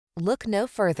Look no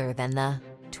further than the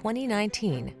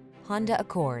 2019 Honda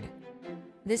Accord.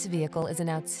 This vehicle is an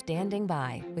outstanding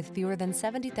buy with fewer than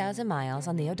 70,000 miles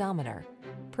on the odometer.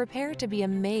 Prepare to be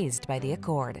amazed by the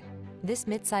Accord. This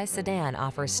midsize sedan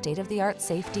offers state-of-the-art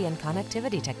safety and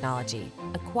connectivity technology,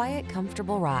 a quiet,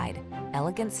 comfortable ride,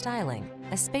 elegant styling,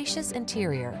 a spacious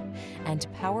interior, and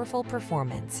powerful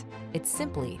performance. It's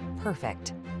simply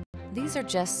perfect. These are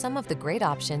just some of the great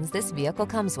options this vehicle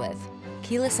comes with: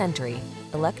 keyless entry,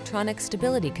 electronic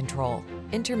stability control,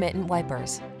 intermittent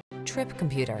wipers, trip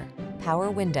computer, power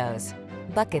windows,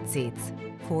 bucket seats,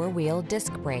 four-wheel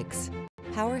disc brakes,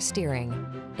 power steering.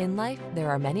 In life, there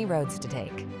are many roads to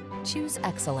take. Choose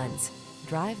excellence.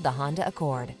 Drive the Honda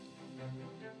Accord.